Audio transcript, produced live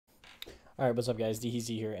Alright, what's up guys,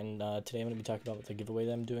 DZ here, and today I'm going to be talking about the giveaway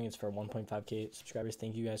that I'm doing. It's for 1.5k subscribers.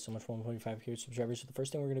 Thank you guys so much for 1.5k subscribers. So the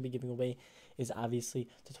first thing we're going to be giving away is obviously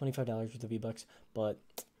the $25 worth of V-Bucks, but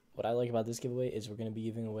what I like about this giveaway is we're going to be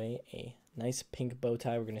giving away a nice pink bow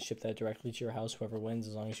tie. We're going to ship that directly to your house, whoever wins,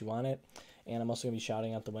 as long as you want it. And I'm also going to be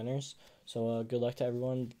shouting out the winners. So good luck to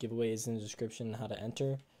everyone. The giveaway is in the description on how to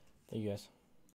enter. Thank you guys.